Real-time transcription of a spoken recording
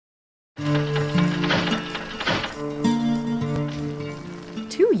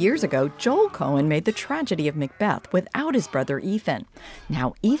years ago, Joel Coen made The Tragedy of Macbeth without his brother Ethan.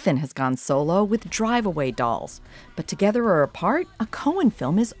 Now Ethan has gone solo with Drive-Away Dolls. But together or apart, a Coen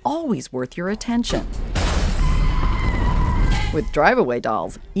film is always worth your attention. With Drive-Away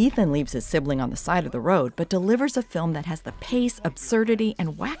Dolls, Ethan leaves his sibling on the side of the road, but delivers a film that has the pace, absurdity,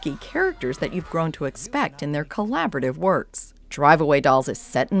 and wacky characters that you've grown to expect in their collaborative works. Drive-Away Dolls is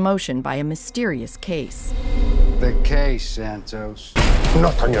set in motion by a mysterious case. The case, Santos.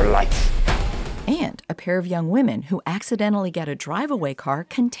 Not on your life. And a pair of young women who accidentally get a drive-away car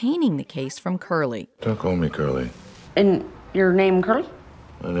containing the case from Curly. Don't call me Curly. And your name, Curly?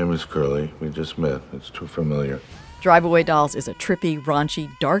 My name is Curly. We just met. It's too familiar. Drive-Away Dolls is a trippy, raunchy,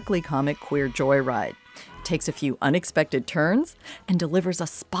 darkly comic queer joyride. It takes a few unexpected turns and delivers a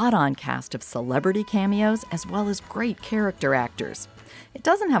spot-on cast of celebrity cameos as well as great character actors. It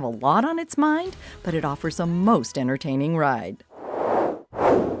doesn't have a lot on its mind, but it offers a most entertaining ride.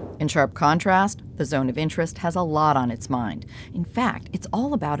 In sharp contrast, The Zone of Interest has a lot on its mind. In fact, it's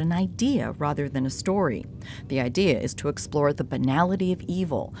all about an idea rather than a story. The idea is to explore the banality of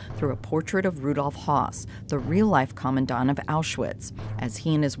evil through a portrait of Rudolf Höss, the real-life commandant of Auschwitz, as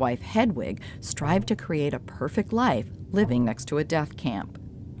he and his wife Hedwig strive to create a perfect life living next to a death camp.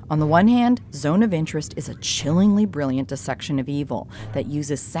 On the one hand, Zone of Interest is a chillingly brilliant dissection of evil that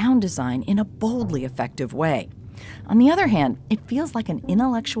uses sound design in a boldly effective way. On the other hand, it feels like an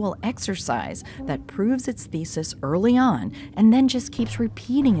intellectual exercise that proves its thesis early on and then just keeps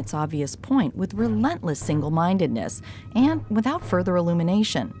repeating its obvious point with relentless single-mindedness and without further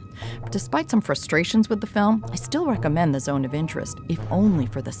illumination. But despite some frustrations with the film, I still recommend The Zone of Interest, if only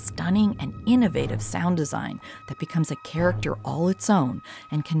for the stunning and innovative sound design that becomes a character all its own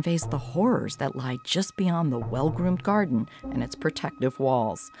and conveys the horrors that lie just beyond the well-groomed garden and its protective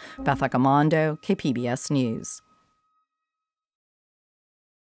walls. Beth Accomando, KPBS News.